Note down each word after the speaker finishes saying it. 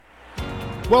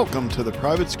Welcome to the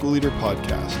Private School Leader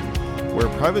Podcast, where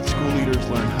private school leaders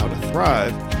learn how to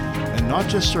thrive and not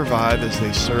just survive as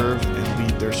they serve and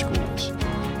lead their schools.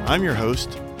 I'm your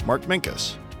host, Mark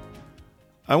Minkus.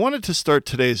 I wanted to start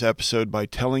today's episode by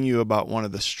telling you about one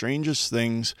of the strangest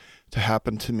things to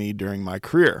happen to me during my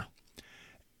career.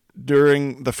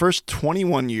 During the first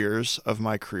 21 years of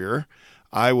my career,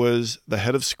 I was the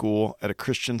head of school at a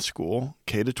Christian school,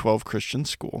 K-12 Christian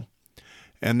school.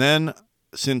 And then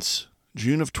since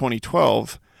June of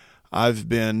 2012, I've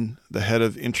been the head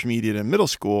of intermediate and middle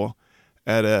school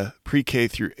at a pre-K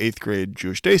through 8th grade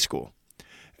Jewish day school.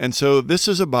 And so this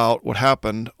is about what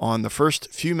happened on the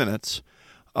first few minutes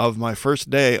of my first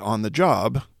day on the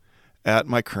job at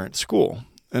my current school.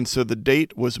 And so the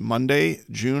date was Monday,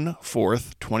 June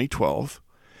 4th, 2012.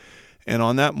 And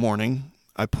on that morning,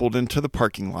 I pulled into the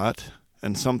parking lot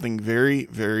and something very,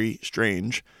 very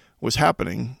strange was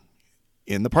happening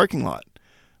in the parking lot.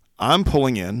 I'm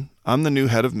pulling in, I'm the new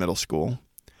head of middle school,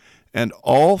 and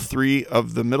all three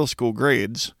of the middle school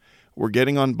grades were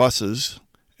getting on buses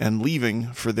and leaving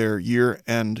for their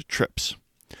year-end trips.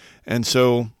 And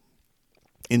so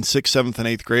in 6th, 7th, and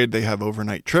 8th grade, they have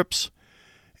overnight trips.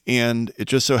 And it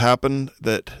just so happened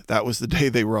that that was the day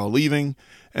they were all leaving.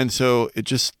 And so it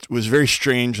just was very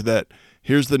strange that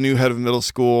here's the new head of middle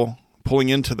school pulling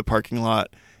into the parking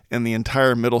lot, and the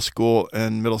entire middle school,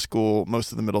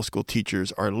 most of the middle school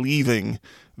teachers are leaving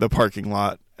the parking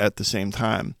lot at the same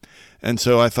time. And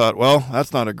so I thought, well,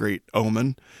 that's not a great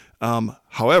omen.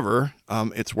 However,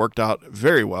 it's worked out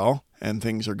very well and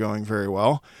things are going very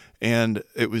well. And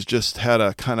it was just had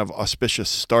a kind of auspicious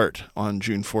start on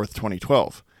June 4th,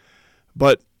 2012.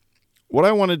 But what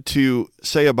I wanted to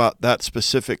say about that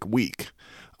specific week,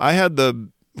 I had the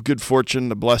good fortune,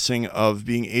 the blessing of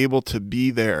being able to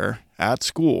be there at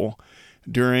school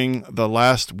during the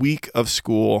last week of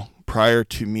school prior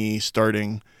to me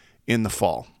starting in the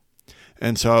fall.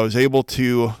 And so I was able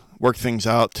to work things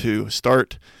out to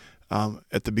start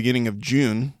at the beginning of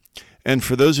June. And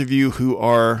for those of you who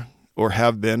are or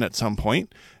have been at some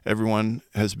point, everyone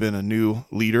has been a new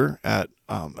leader at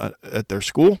their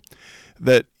school,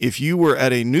 that if you were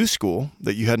at a new school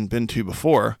that you hadn't been to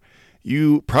before,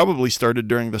 you probably started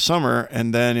during the summer,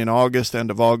 and then in August, end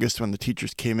of August, when the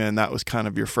teachers came in, that was kind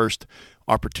of your first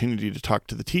opportunity to talk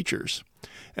to the teachers.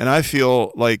 And I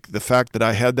feel like the fact that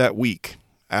I had that week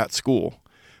at school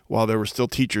while there were still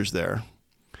teachers there,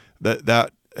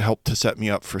 that helped to set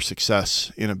me up for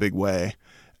success in a big way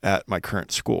at my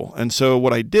current school. And so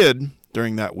what I did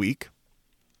during that week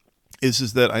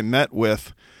is that I met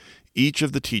with each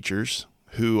of the teachers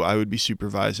who I would be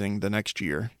supervising the next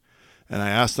year. And I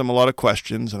asked them a lot of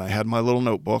questions, and I had my little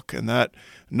notebook, and that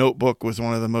notebook was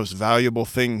one of the most valuable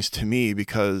things to me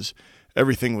because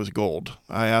everything was gold.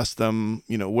 I asked them,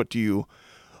 what do you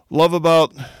love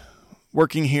about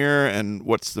working here, and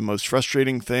what's the most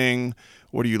frustrating thing?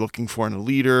 What are you looking for in a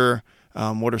leader?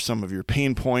 What are some of your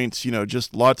pain points?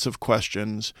 Just lots of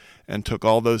questions, and took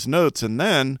all those notes. And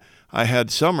then I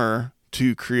had summer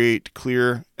to create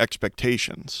clear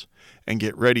expectations and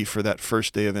get ready for that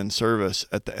first day of in-service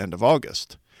at the end of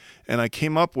August. And I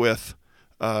came up with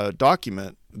a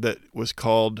document that was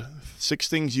called 6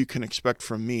 Things You Can Expect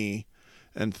From Me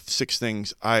and 6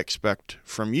 Things I Expect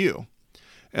From You.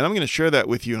 And I'm going to share that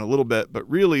with you in a little bit, but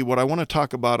really what I want to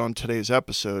talk about on today's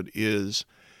episode is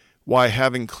why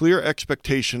having clear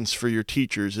expectations for your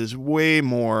teachers is way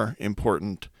more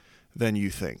important than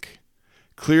you think.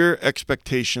 Clear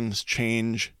expectations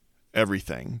change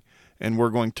everything. And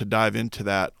we're going to dive into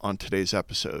that on today's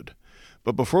episode.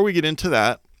 But before we get into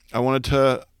that, I wanted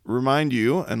to remind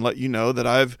you and let you know that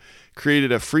I've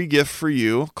created a free gift for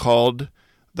you called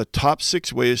The Top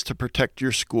 6 Ways to Protect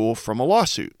Your School from a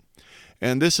Lawsuit.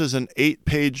 And this is an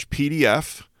 8-page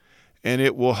PDF, and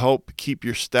it will help keep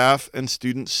your staff and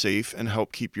students safe and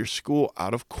help keep your school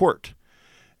out of court.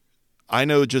 I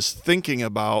know just thinking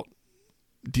about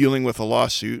dealing with a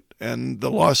lawsuit, and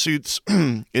the lawsuits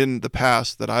in the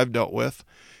past that I've dealt with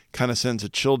kind of sends a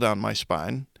chill down my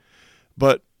spine.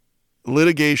 But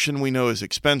litigation, we know, is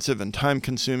expensive and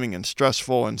time-consuming and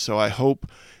stressful, and so I hope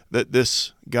that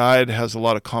this guide has a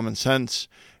lot of common sense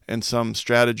and some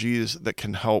strategies that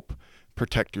can help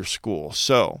protect your school.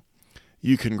 So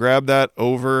you can grab that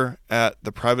over at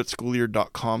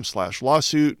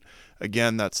theprivateschoolleader.com/lawsuit.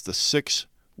 Again, that's the 6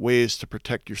 ways to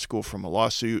protect your school from a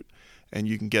lawsuit. And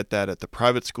you can get that at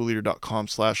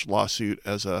theprivateschoolleader.com/lawsuit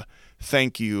as a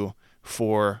thank you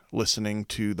for listening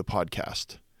to the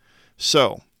podcast.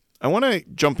 So I want to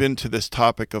jump into this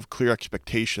topic of clear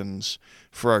expectations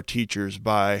for our teachers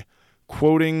by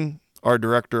quoting our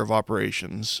director of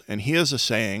operations. And he has a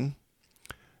saying,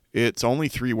 it's only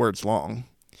 3 words long,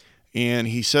 And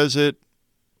he says it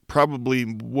probably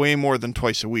way more than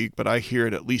twice a week, but I hear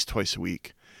it at least twice a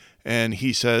week. And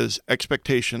he says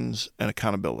expectations and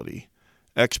accountability.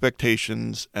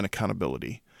 Expectations and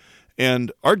accountability.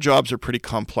 And our jobs are pretty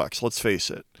complex, let's face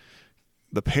it.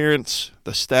 The parents,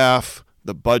 the staff,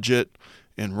 the budget,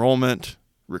 enrollment,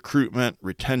 recruitment,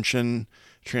 retention,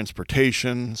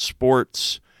 transportation,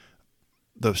 sports,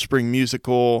 the spring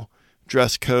musical,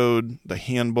 dress code, the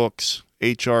handbooks,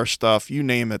 HR stuff, you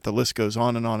name it, the list goes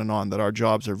on and on and on, that our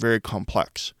jobs are very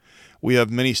complex. We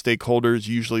have many stakeholders,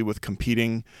 usually with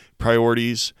competing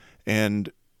priorities,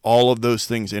 and all of those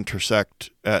things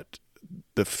intersect at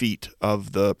the feet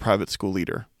of the private school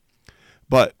leader.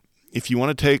 But if you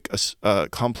want to take a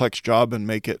complex job and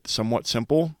make it somewhat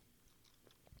simple,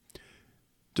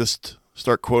 just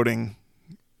start quoting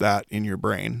that in your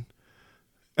brain.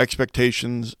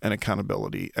 Expectations and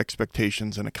accountability,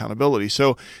 expectations and accountability.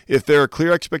 So if there are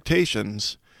clear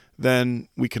expectations, then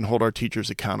we can hold our teachers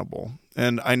accountable.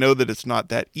 And I know that it's not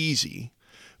that easy,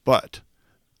 but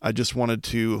I just wanted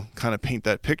to kind of paint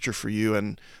that picture for you.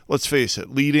 And let's face it,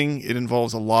 leading, it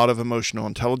involves a lot of emotional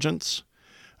intelligence.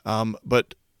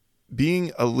 But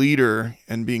being a leader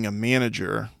and being a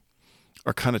manager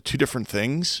are kind of two different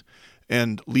things.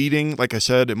 And leading, like I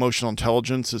said, emotional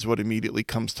intelligence is what immediately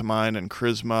comes to mind, and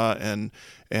charisma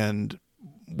and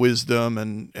wisdom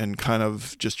and kind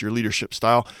of just your leadership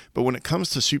style. But when it comes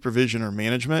to supervision or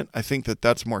management, I think that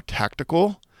that's more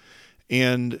tactical.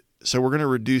 And so we're going to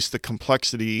reduce the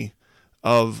complexity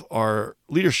of our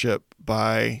leadership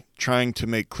by trying to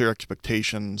make clear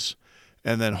expectations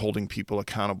and then holding people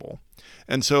accountable.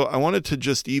 And so I wanted to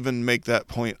just even make that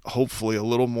point hopefully a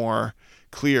little more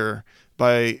clear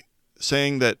by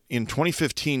saying that in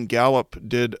 2015, Gallup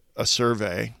did a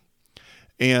survey,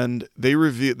 and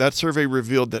that survey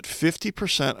revealed that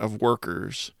 50% of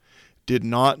workers did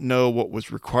not know what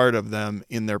was required of them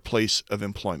in their place of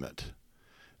employment.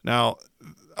 Now,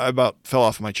 I about fell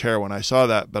off my chair when I saw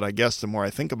that, but I guess the more I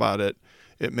think about it,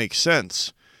 it makes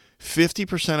sense.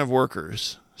 50% of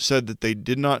workers said that they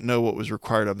did not know what was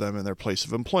required of them in their place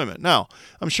of employment. Now,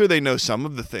 I'm sure they know some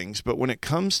of the things, but when it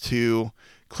comes to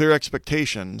clear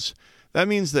expectations, that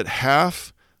means that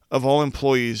half of all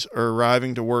employees are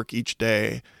arriving to work each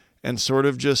day and sort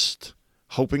of just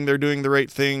hoping they're doing the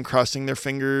right thing, crossing their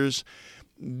fingers,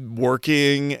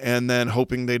 working, and then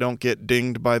hoping they don't get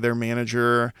dinged by their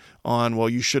manager on, well,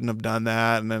 you shouldn't have done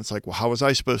that. And then it's like, well, how was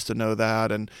I supposed to know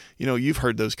that? And, you've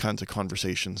heard those kinds of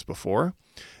conversations before.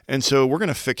 And so we're going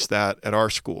to fix that at our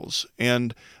schools.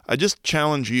 And I just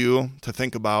challenge you to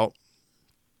think about,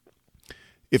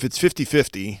 if it's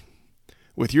 50-50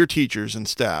 with your teachers and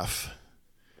staff,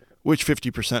 which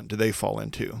 50% do they fall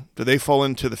into? Do they fall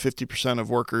into the 50% of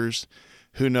workers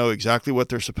who know exactly what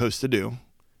they're supposed to do,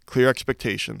 clear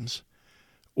expectations,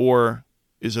 or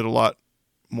is it a lot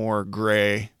more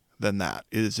gray than that?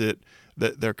 Is it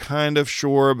that they're kind of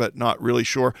sure but not really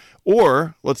sure?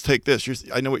 Or let's take this.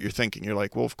 I know what you're thinking. You're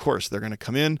like, well, of course, they're going to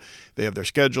come in. They have their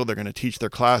schedule. They're going to teach their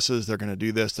classes. They're going to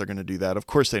do this. They're going to do that. Of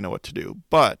course, they know what to do.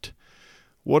 But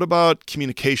what about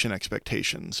communication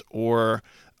expectations, or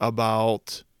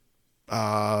about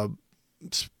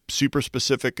super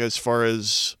specific as far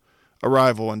as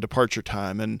arrival and departure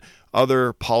time and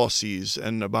other policies,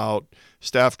 and about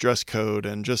staff dress code,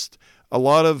 and just a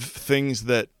lot of things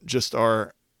that just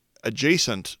are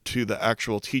adjacent to the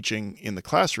actual teaching in the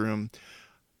classroom?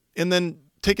 And then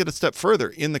take it a step further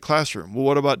in the classroom. Well,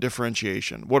 what about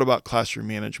differentiation? What about classroom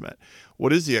management?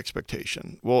 What is the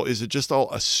expectation? Well, is it just all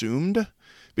assumed?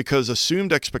 Because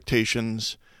assumed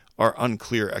expectations are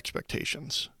unclear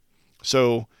expectations.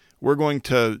 So we're going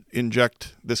to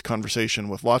inject this conversation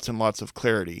with lots and lots of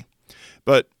clarity.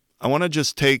 But I want to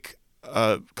just take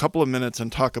a couple of minutes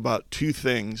and talk about two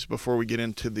things before we get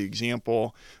into the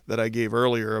example that I gave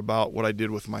earlier about what I did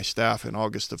with my staff in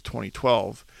August of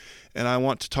 2012. And I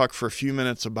want to talk for a few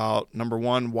minutes about, number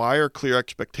one, why are clear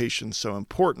expectations so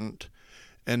important?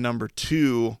 And number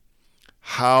two,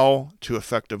 how to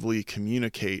effectively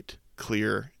communicate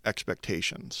clear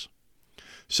expectations.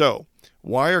 So,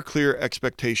 why are clear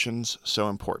expectations so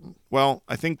important? Well,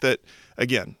 I think that,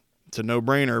 again, it's a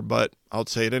no-brainer, but I'll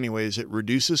say it anyways. It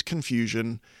reduces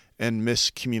confusion and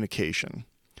miscommunication.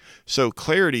 So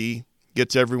clarity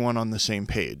gets everyone on the same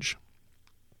page.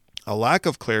 A lack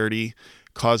of clarity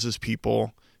causes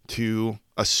people to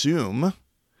assume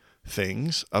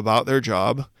things about their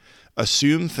job,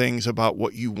 assume things about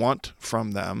what you want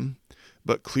from them,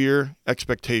 but clear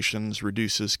expectations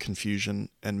reduces confusion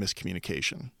and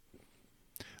miscommunication.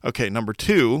 Okay, number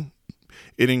two,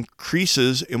 it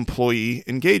increases employee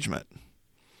engagement.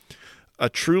 a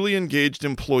truly engaged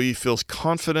employee feels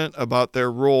confident about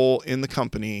their role in the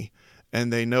company,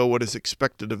 and they know what is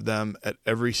expected of them at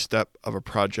every step of a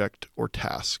project or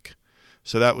task.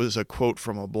 So that was a quote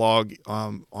from a blog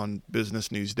on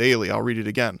Business News Daily. I'll read it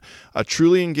again. A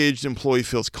truly engaged employee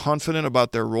feels confident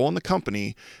about their role in the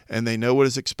company, and they know what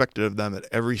is expected of them at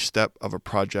every step of a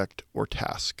project or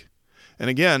task.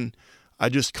 And again, I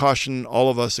just caution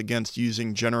all of us against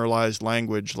using generalized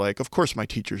language like, of course my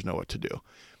teachers know what to do.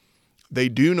 They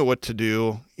do know what to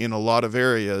do in a lot of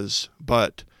areas,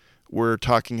 but we're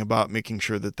talking about making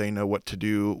sure that they know what to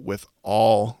do with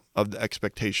all of the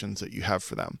expectations that you have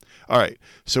for them. All right,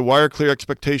 so why are clear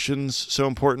expectations so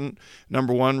important?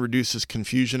 Number one, reduces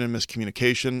confusion and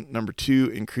miscommunication. Number two,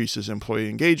 increases employee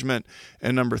engagement.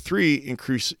 And number three,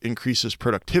 increases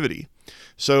productivity.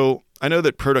 So I know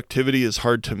that productivity is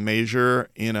hard to measure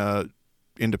in a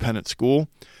independent school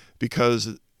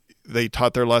because they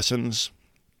taught their lessons.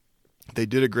 They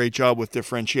did a great job with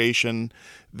differentiation.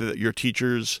 Your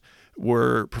teachers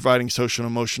were providing social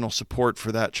and emotional support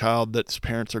for that child that's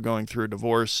parents are going through a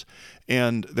divorce,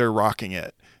 and they're rocking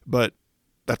it. But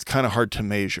that's kind of hard to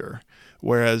measure.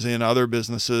 Whereas in other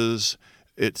businesses,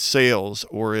 it's sales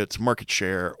or it's market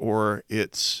share or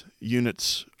it's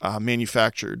units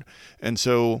manufactured. And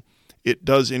so it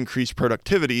does increase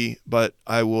productivity, but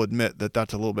I will admit that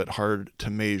that's a little bit hard to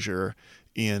measure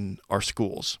in our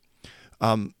schools.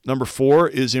 Number four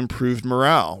is improved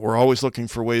morale. We're always looking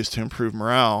for ways to improve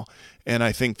morale. And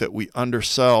I think that we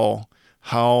undersell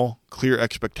how clear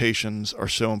expectations are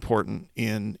so important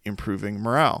in improving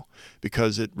morale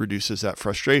because it reduces that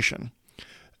frustration.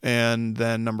 And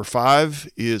then number five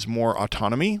is more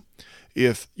autonomy.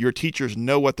 If your teachers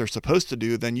know what they're supposed to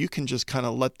do, then you can just kind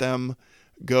of let them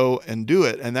go and do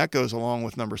it. And that goes along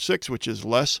with number six, which is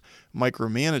less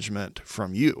micromanagement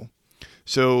from you.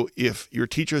 So if your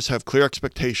teachers have clear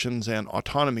expectations and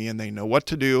autonomy and they know what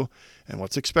to do and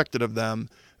what's expected of them,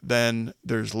 then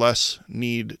there's less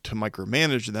need to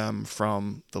micromanage them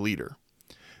from the leader.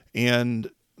 And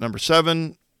number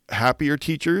seven, happier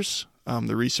teachers.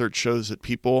 The research shows that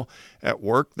people at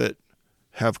work that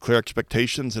have clear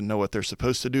expectations and know what they're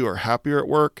supposed to do are happier at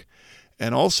work.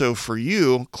 And also for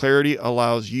you, clarity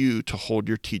allows you to hold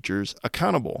your teachers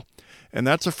accountable. And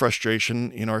that's a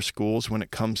frustration in our schools when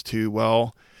it comes to,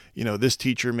 well, this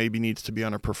teacher maybe needs to be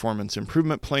on a performance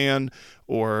improvement plan,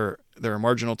 or they're a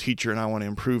marginal teacher and I want to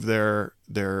improve their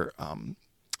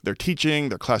teaching,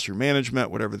 their classroom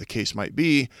management, whatever the case might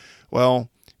be. Well,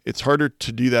 it's harder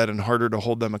to do that and harder to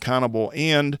hold them accountable.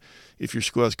 And if your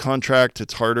school has contracts,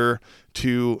 it's harder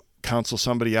to counsel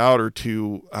somebody out or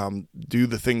to do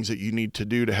the things that you need to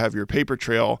do to have your paper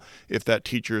trail if that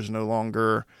teacher is no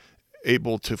longer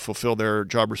able to fulfill their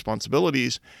job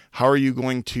responsibilities. How are you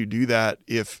going to do that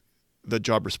if the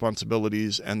job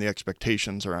responsibilities and the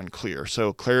expectations are unclear?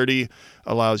 So clarity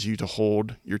allows you to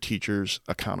hold your teachers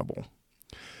accountable.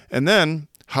 And then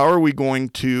how are we going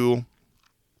to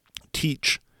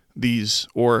teach these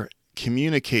or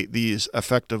communicate these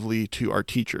effectively to our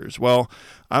teachers? Well,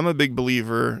 I'm a big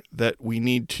believer that we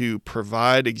need to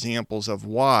provide examples of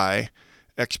why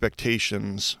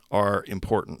expectations are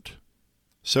important.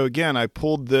 So again, I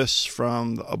pulled this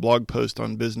from a blog post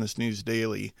on Business News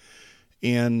Daily,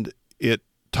 and it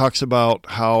talks about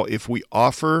how if we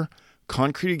offer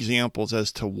concrete examples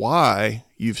as to why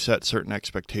you've set certain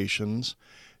expectations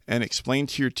and explain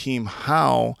to your team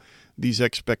how these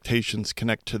expectations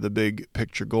connect to the big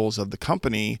picture goals of the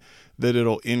company, that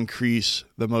it'll increase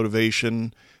the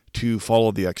motivation to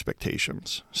follow the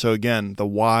expectations. So again, the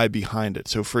why behind it.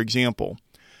 So for example,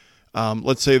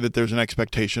 let's say that there's an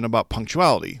expectation about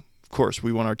punctuality. Of course,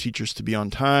 we want our teachers to be on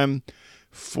time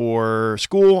for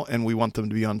school and we want them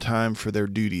to be on time for their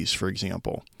duties, for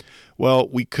example. Well,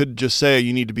 we could just say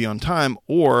you need to be on time,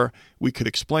 or we could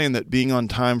explain that being on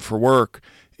time for work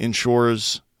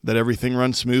ensures that everything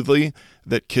runs smoothly,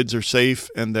 that kids are safe,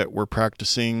 and that we're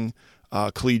practicing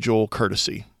collegial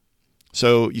courtesy.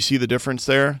 So you see the difference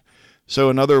there? So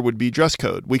another would be dress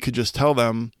code. We could just tell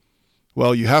them,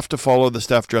 well, you have to follow the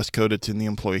staff dress code. It's in the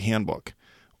employee handbook.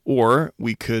 Or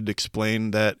we could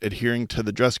explain that adhering to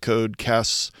the dress code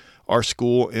casts our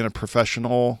school in a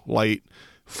professional light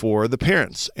for the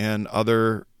parents and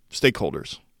other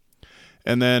stakeholders.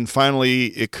 And then finally,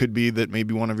 it could be that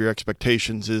maybe one of your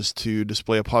expectations is to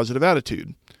display a positive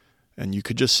attitude. And you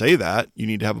could just say that you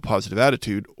need to have a positive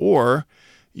attitude. Or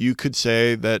you could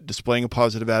say that displaying a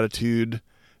positive attitude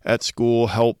at school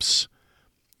helps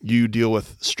you deal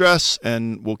with stress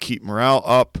and will keep morale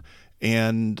up,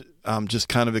 and just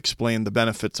kind of explain the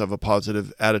benefits of a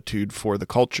positive attitude for the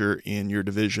culture in your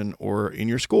division or in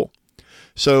your school.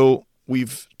 So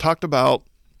we've talked about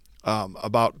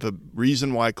about the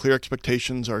reason why clear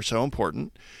expectations are so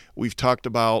important. We've talked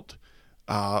about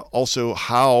also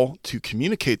how to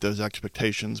communicate those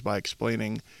expectations by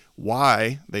explaining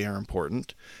why they are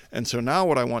important. And so now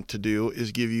what I want to do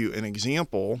is give you an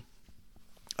example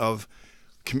of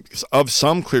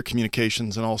some clear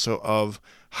communications and also of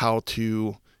how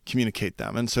to communicate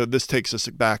them. And so this takes us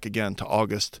back again to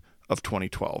August of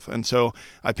 2012. And so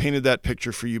I painted that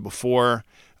picture for you before.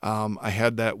 I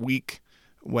had that week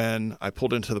when I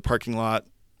pulled into the parking lot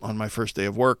on my first day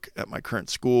of work at my current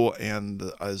school, and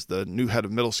as the new head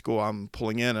of middle school, I'm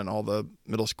pulling in and all the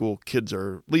middle school kids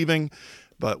are leaving,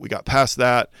 but we got past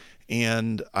that,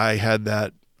 and I had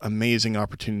that amazing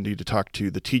opportunity to talk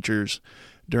to the teachers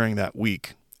during that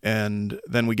week. And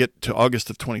then we get to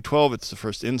August of 2012. It's the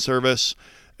first in-service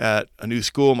at a new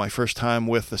school, my first time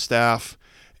with the staff,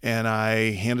 and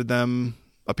I handed them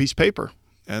a piece of paper.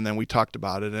 And then we talked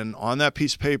about it. And on that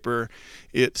piece of paper,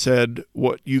 it said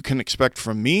what you can expect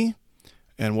from me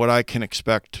and what I can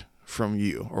expect from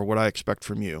you, or what I expect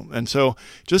from you. And so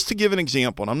just to give an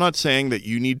example, and I'm not saying that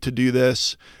you need to do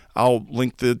this. I'll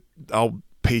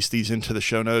paste these into the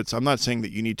show notes. I'm not saying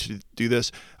that you need to do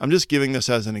this. I'm just giving this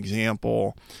as an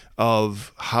example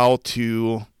of how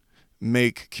to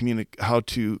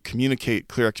communicate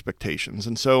clear expectations.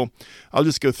 And so I'll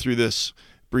just go through this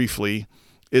briefly.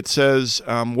 It says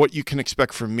what you can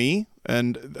expect from me.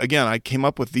 And again, I came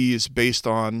up with these based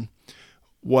on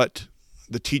what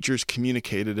the teachers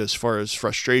communicated as far as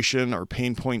frustration or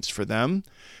pain points for them,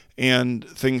 and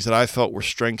things that I felt were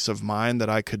strengths of mine that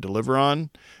I could deliver on.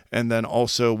 And then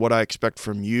also what I expect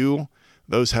from you.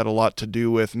 Those had a lot to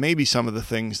do with maybe some of the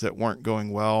things that weren't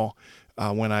going well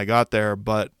when I got there,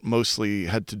 but mostly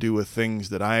had to do with things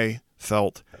that I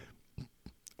felt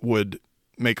would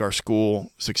make our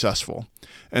school successful.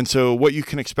 And so what you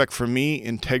can expect from me: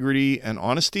 integrity and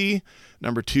honesty.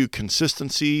 Number 2,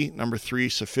 consistency. Number 3,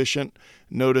 sufficient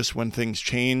notice when things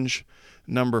change.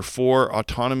 Number 4,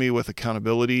 autonomy with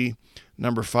accountability.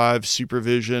 Number 5,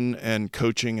 supervision and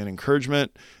coaching and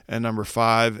encouragement. And number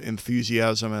 5,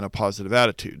 enthusiasm and a positive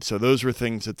attitude. So those were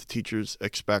things that the teachers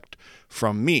expect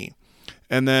from me.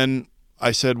 And then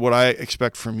I said what I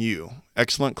expect from you: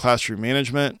 excellent classroom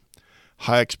management,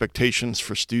 high expectations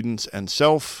for students and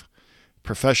self,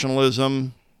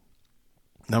 professionalism.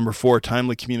 Number 4,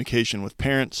 timely communication with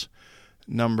parents.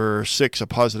 Number 6, a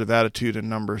positive attitude. And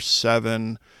number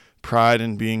 7, pride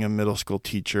in being a middle school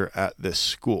teacher at this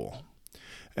school.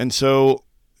 And so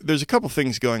there's a couple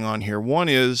things going on here. One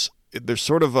is there's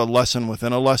sort of a lesson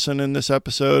within a lesson in this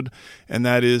episode, and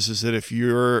that is that if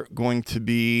you're going to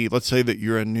be, let's say that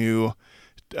you're a new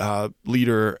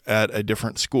leader at a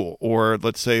different school, or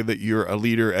let's say that you're a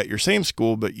leader at your same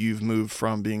school, but you've moved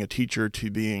from being a teacher to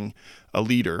being a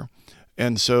leader.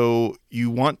 And so you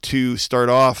want to start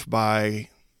off by,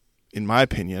 in my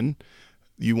opinion,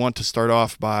 you want to start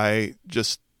off by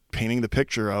just painting the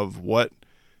picture of what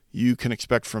you can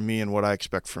expect from me and what I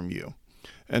expect from you.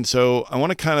 And so I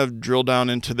want to kind of drill down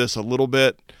into this a little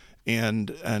bit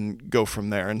and go from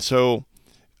there. And so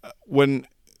when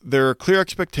there are clear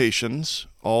expectations,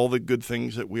 all the good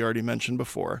things that we already mentioned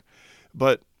before,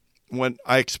 but when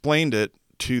I explained it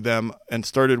to them and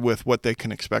started with what they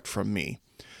can expect from me.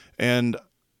 And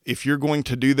if you're going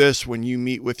to do this when you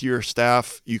meet with your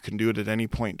staff, you can do it at any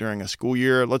point during a school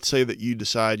year. Let's say that you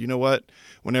decide, you know what,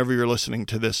 whenever you're listening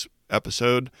to this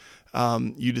episode,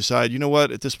 you decide, you know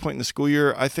what, at this point in the school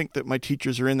year, I think that my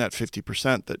teachers are in that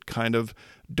 50% that kind of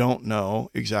don't know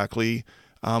exactly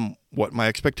what my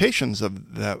expectations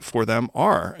of that for them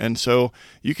are. And so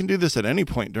you can do this at any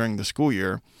point during the school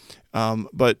year,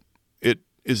 but it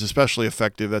is especially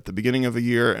effective at the beginning of a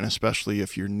year, and especially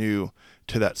if you're new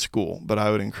to that school. But I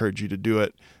would encourage you to do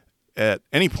it at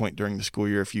any point during the school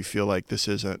year if you feel like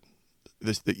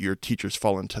that your teachers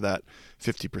fall into that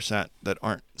 50% that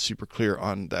aren't super clear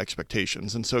on the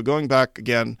expectations. And so going back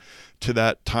again to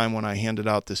that time when I handed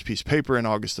out this piece of paper in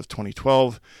August of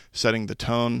 2012, setting the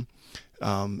tone,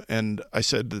 and I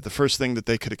said that the first thing that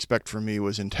they could expect from me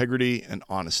was integrity and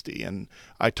honesty. And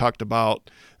I talked about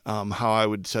how I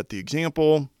would set the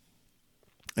example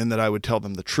and that I would tell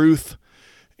them the truth.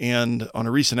 And on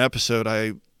a recent episode,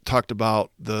 I talked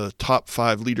about the top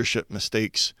 5 leadership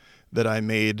mistakes that I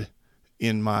made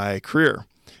in my career.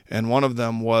 And one of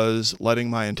them was letting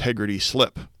my integrity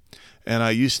slip. And I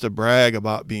used to brag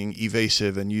about being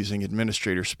evasive and using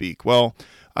administrator speak. Well,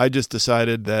 I just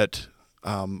decided that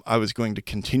I was going to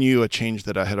continue a change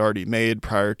that I had already made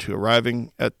prior to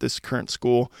arriving at this current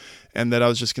school, and that I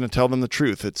was just going to tell them the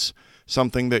truth. It's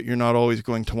something that you're not always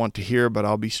going to want to hear, but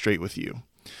I'll be straight with you.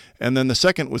 And then the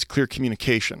second was clear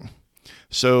communication.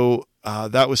 So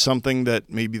that was something that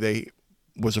maybe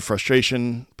was a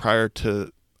frustration prior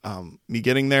to me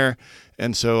getting there.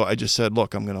 And so I just said,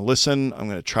 look, I'm going to listen. I'm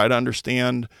going to try to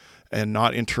understand and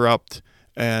not interrupt.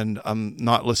 And I'm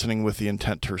not listening with the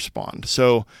intent to respond.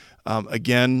 So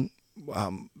again,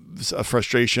 a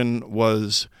frustration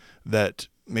was that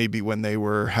maybe when they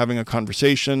were having a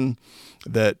conversation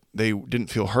that they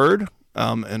didn't feel heard.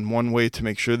 And one way to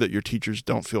make sure that your teachers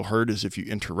don't feel heard is if you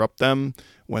interrupt them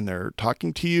when they're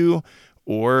talking to you,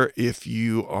 or if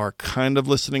you are kind of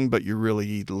listening, but you're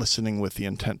really listening with the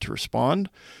intent to respond.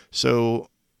 So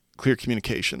clear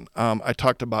communication. I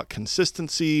talked about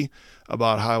consistency,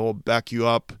 about how I will back you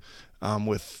up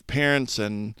with parents,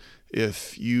 and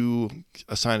if you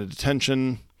assign a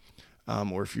detention,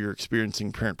 or if you're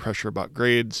experiencing parent pressure about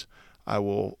grades, I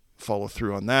will follow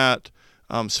through on that.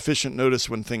 Sufficient notice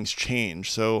when things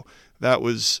change. So that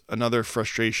was another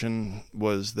frustration,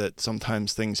 was that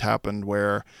sometimes things happened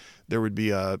where there would be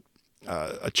a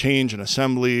change in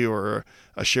assembly or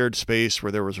a shared space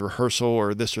where there was rehearsal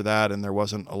or this or that, and there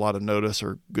wasn't a lot of notice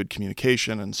or good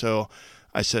communication. And so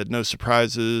I said no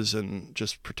surprises and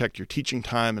just protect your teaching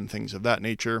time and things of that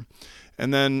nature.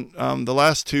 And then the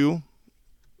last two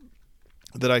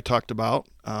that I talked about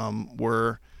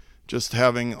were just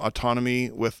having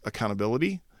autonomy with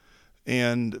accountability.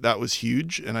 And that was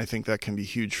huge. And I think that can be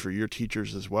huge for your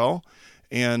teachers as well.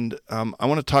 And I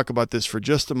want to talk about this for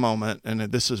just a moment. And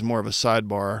this is more of a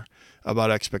sidebar about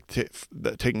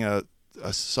taking a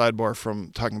sidebar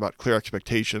from talking about clear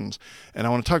expectations. And I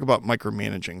want to talk about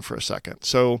micromanaging for a second.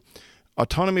 So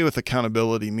autonomy with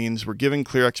accountability means we're giving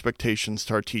clear expectations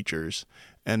to our teachers,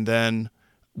 and then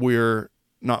we're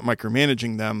not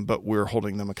micromanaging them, but we're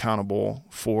holding them accountable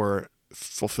for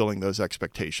fulfilling those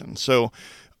expectations. So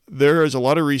there is a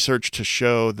lot of research to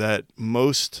show that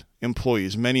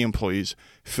many employees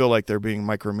feel like they're being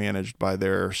micromanaged by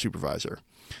their supervisor.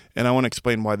 And I want to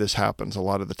explain why this happens a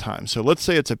lot of the time. So let's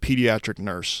say it's a pediatric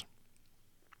nurse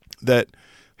that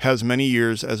has many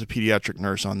years as a pediatric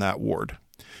nurse on that ward.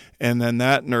 And then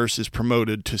that nurse is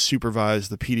promoted to supervise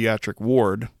the pediatric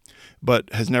ward,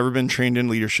 but has never been trained in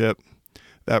leadership.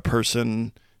 That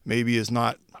person maybe is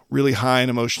not really high in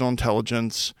emotional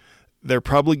intelligence. They're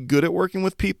probably good at working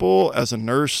with people. As a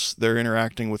nurse, they're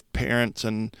interacting with parents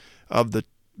and of the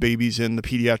babies in the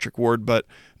pediatric ward, but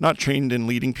not trained in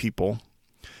leading people.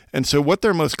 And so what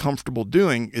they're most comfortable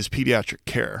doing is pediatric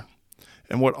care.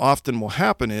 And what often will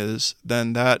happen is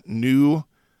then that new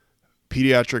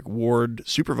pediatric ward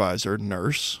supervisor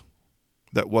nurse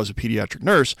that was a pediatric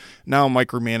nurse now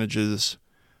micromanages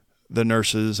the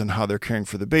nurses and how they're caring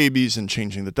for the babies and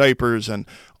changing the diapers and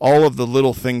all of the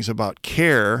little things about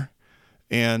care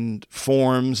and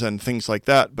forms and things like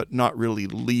that, but not really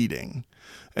leading.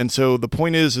 And so the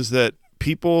point is that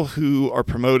people who are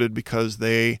promoted because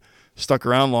they stuck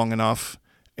around long enough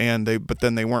but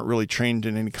then they weren't really trained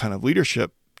in any kind of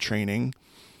leadership training,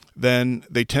 then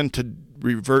they tend to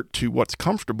revert to what's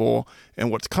comfortable, and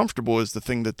what's comfortable is the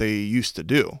thing that they used to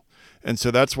do. And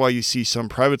so that's why you see some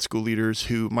private school leaders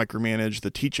who micromanage the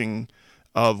teaching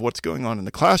of what's going on in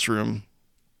the classroom,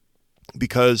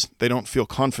 because they don't feel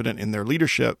confident in their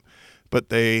leadership, but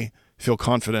they feel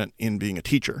confident in being a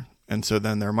teacher. And so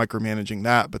then they're micromanaging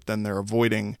that, but then they're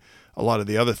avoiding a lot of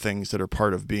the other things that are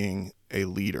part of being a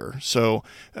leader. So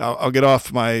I'll get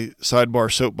off my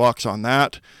sidebar soapbox on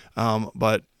that,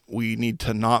 but we need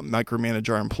to not micromanage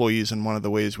our employees, and one of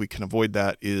the ways we can avoid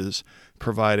that is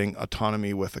providing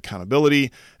autonomy with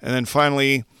accountability. And then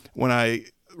finally, when I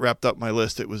wrapped up my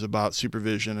list, it was about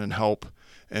supervision and help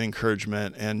and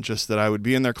encouragement, and just that I would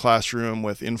be in their classroom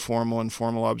with informal and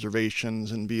formal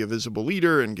observations and be a visible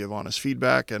leader and give honest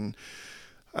feedback. And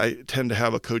I tend to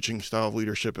have a coaching style of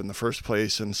leadership in the first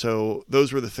place. And so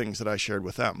those were the things that I shared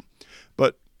with them.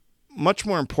 But much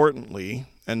more importantly,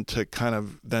 and to kind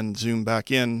of then zoom back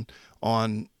in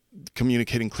on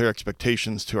communicating clear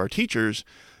expectations to our teachers,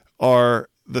 are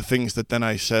the things that then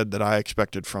I said that I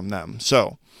expected from them.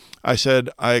 So I said,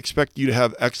 I expect you to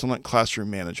have excellent classroom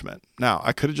management. Now,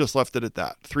 I could have just left it at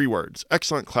that. 3 words,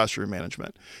 excellent classroom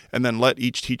management, and then let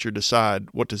each teacher decide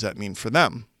what does that mean for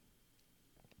them.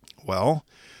 Well,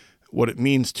 what it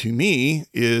means to me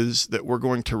is that we're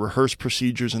going to rehearse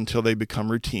procedures until they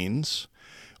become routines.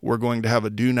 We're going to have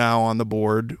a do now on the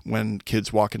board when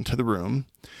kids walk into the room.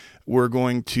 We're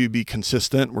going to be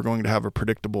consistent. We're going to have a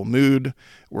predictable mood.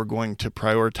 We're going to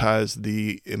prioritize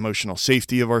the emotional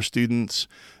safety of our students.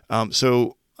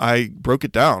 So I broke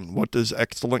it down. What does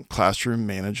excellent classroom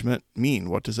management mean?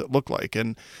 What does it look like?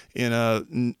 And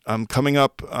I'm coming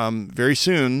up very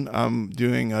soon. I'm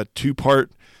doing a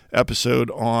 2-part episode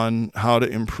on how to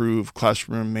improve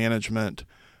classroom management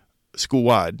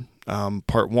school-wide.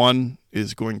 Part 1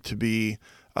 is going to be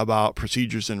about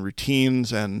procedures and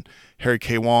routines, and Harry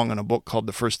K. Wong in a book called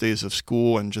The First Days of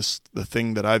School, and just the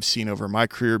thing that I've seen over my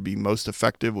career be most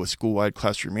effective with school-wide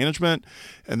classroom management.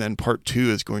 And then part 2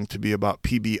 is going to be about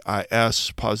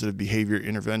PBIS, Positive Behavior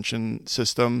Intervention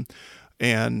System,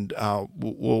 and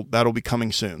that'll be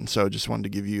coming soon. So just wanted to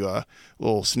give you a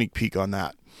little sneak peek on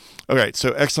that. Okay,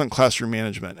 so excellent classroom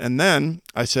management. And then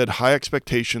I said high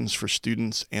expectations for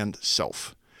students and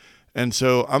self. And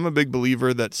so I'm a big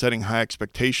believer that setting high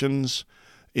expectations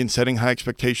and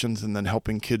then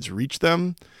helping kids reach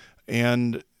them,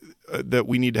 and that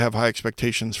we need to have high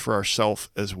expectations for ourselves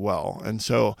as well. And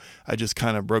so I just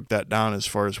kind of broke that down as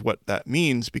far as what that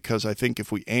means, because I think if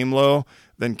we aim low,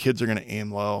 then kids are going to aim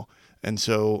low. And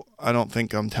so I don't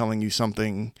think I'm telling you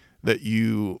something that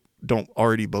you don't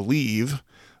already believe,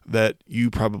 that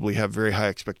you probably have very high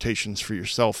expectations for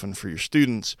yourself and for your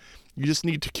students. You just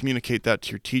need to communicate that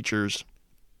to your teachers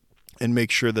and make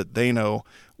sure that they know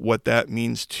what that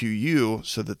means to you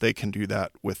so that they can do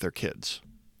that with their kids.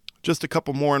 Just a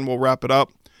couple more and we'll wrap it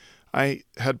up. I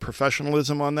had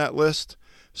professionalism on that list,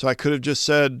 so I could have just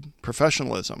said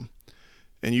professionalism.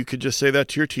 And you could just say that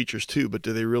to your teachers too, but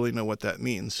do they really know what that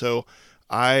means? So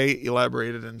I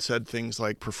elaborated and said things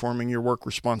like performing your work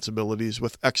responsibilities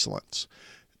with excellence,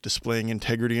 displaying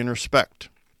integrity and respect,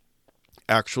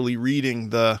 actually reading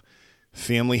the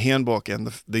family handbook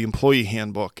and the employee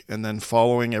handbook, and then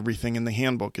following everything in the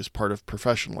handbook is part of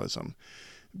professionalism.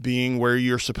 Being where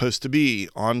you're supposed to be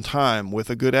on time with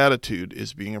a good attitude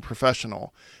is being a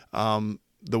professional.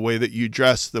 The way that you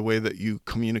dress, the way that you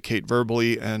communicate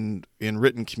verbally and in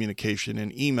written communication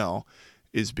in email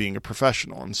is being a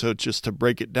professional. And so just to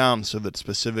break it down so that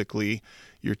specifically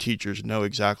your teachers know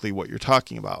exactly what you're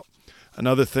talking about.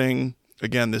 Another thing,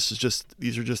 again, these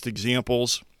are just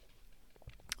examples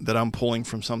that I'm pulling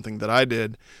from something that I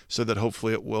did, so that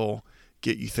hopefully it will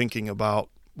get you thinking about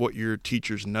what your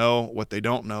teachers know, what they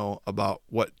don't know about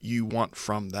what you want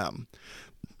from them.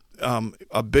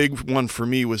 A big one for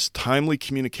me was timely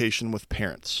communication with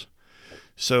parents.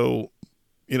 So,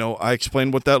 I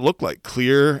explained what that looked like: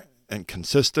 clear and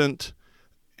consistent,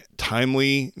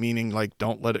 timely, meaning like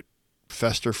don't let it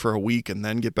fester for a week and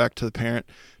then get back to the parent.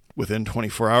 Within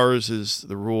 24 hours is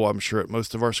the rule, I'm sure, at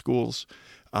most of our schools.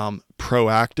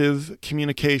 Proactive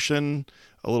communication,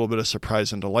 a little bit of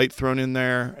surprise and delight thrown in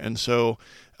there. And so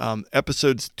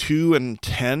episodes 2 and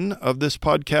 10 of this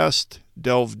podcast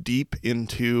delve deep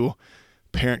into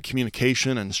parent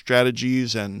communication and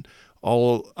strategies and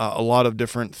a lot of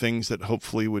different things that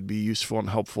hopefully would be useful and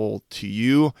helpful to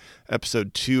you.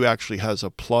 Episode 2 actually has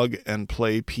a plug and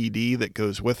play PD that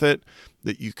goes with it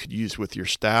that you could use with your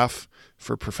staff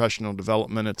for professional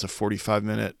development. It's a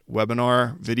 45-minute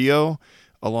webinar video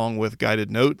along with guided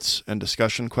notes and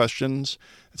discussion questions.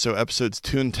 So episodes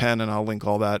 2 and 10, and I'll link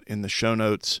all that in the show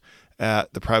notes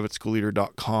at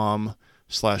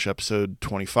theprivateschoolleader.com/episode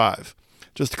 25.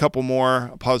 Just a couple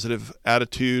more: positive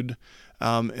attitude,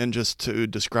 and just to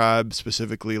describe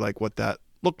specifically like what that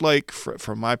looked like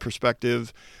from my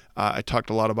perspective. I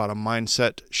talked a lot about a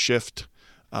mindset shift,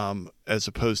 as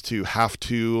opposed to have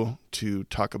to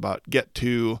talk about get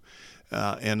to,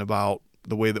 and about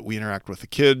the way that we interact with the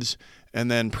kids, and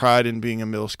then pride in being a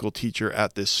middle school teacher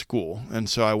at this school. And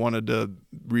so I wanted to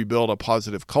rebuild a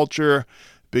positive culture,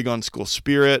 big on school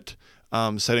spirit,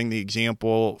 setting the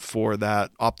example for that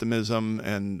optimism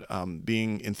and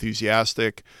being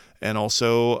enthusiastic. And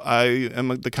also I am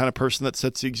the kind of person that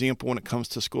sets the example when it comes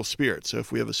to school spirit. So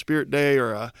if we have a spirit day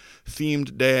or a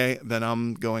themed day, then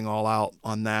I'm going all out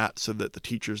on that so that the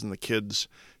teachers and the kids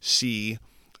see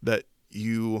that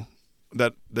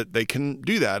that they can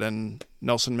do that. And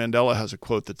Nelson Mandela has a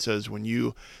quote that says, when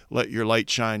you let your light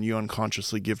shine, you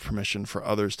unconsciously give permission for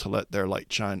others to let their light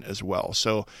shine as well.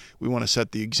 So we want to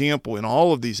set the example in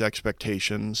all of these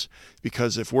expectations,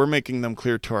 because if we're making them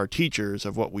clear to our teachers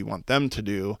of what we want them to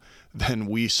do, then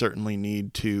we certainly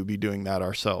need to be doing that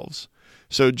ourselves.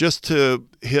 So just to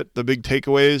hit the big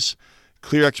takeaways,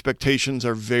 clear expectations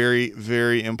are very,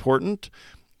 very important.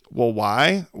 Well,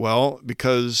 why? Well,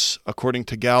 because according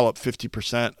to Gallup,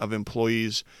 50% of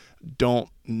employees don't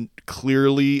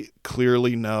clearly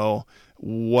know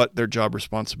what their job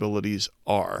responsibilities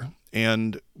are.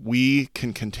 And we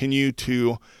can continue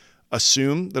to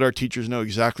assume that our teachers know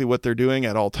exactly what they're doing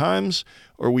at all times,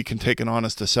 or we can take an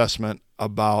honest assessment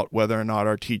about whether or not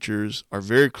our teachers are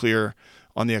very clear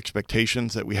on the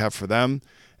expectations that we have for them.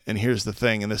 And here's the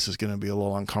thing, and this is going to be a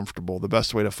little uncomfortable. The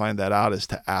best way to find that out is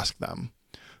to ask them.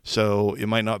 So it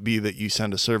might not be that you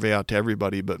send a survey out to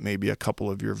everybody, but maybe a couple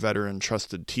of your veteran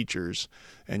trusted teachers,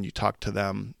 and you talk to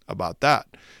them about that.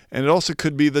 And it also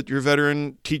could be that your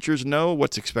veteran teachers know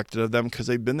what's expected of them because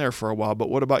they've been there for a while. But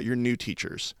what about your new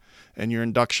teachers and your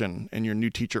induction and your new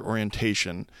teacher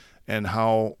orientation? And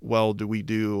how well do we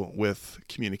do with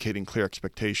communicating clear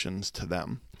expectations to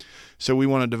them? So we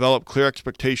want to develop clear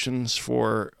expectations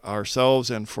for ourselves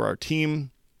and for our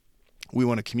team. We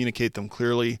want to communicate them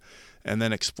clearly and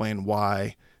then explain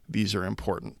why these are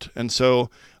important. And so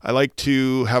I like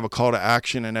to have a call to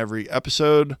action in every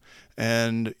episode.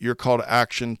 And your call to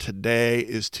action today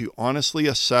is to honestly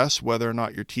assess whether or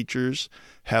not your teachers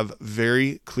have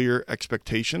very clear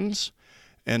expectations,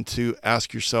 and to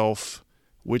ask yourself,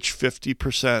 which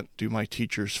 50% do my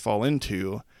teachers fall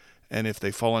into? And if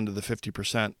they fall into the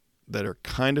 50% that are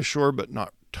kind of sure but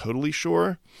not totally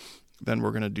sure, then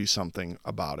we're going to do something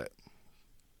about it.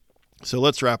 So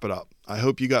let's wrap it up. I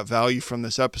hope you got value from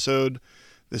this episode.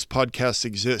 This podcast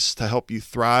exists to help you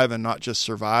thrive and not just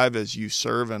survive as you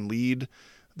serve and lead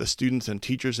the students and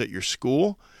teachers at your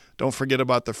school. Don't forget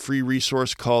about the free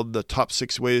resource called The Top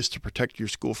 6 Ways to Protect Your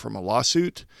School from a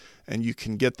Lawsuit. And you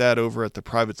can get that over at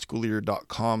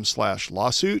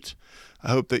theprivateschoolleader.com/lawsuit.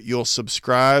 I hope that you'll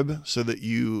subscribe so that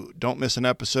you don't miss an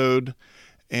episode.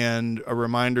 And a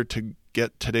reminder to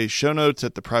get today's show notes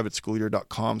at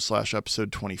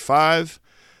theprivateschoolleader.com/episode 25.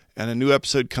 And a new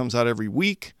episode comes out every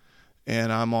week.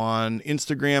 And I'm on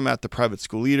Instagram at The Private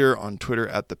School Leader, on Twitter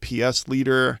at The PS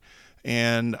Leader.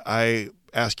 And I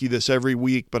ask you this every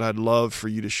week, but I'd love for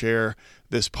you to share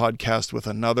this podcast with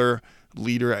another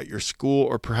leader at your school,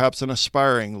 or perhaps an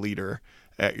aspiring leader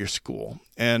at your school.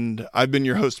 And I've been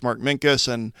your host, Mark Minkus,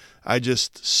 and I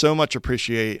just so much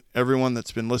appreciate everyone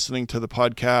that's been listening to the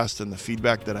podcast and the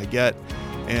feedback that I get,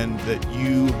 and that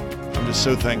I'm just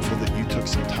so thankful that you took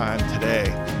some time today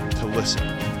to listen.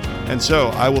 And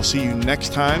so I will see you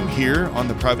next time here on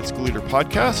the Private School Leader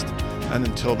Podcast. And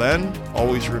until then,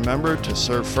 always remember to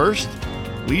serve first,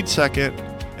 lead second,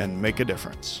 and make a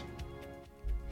difference.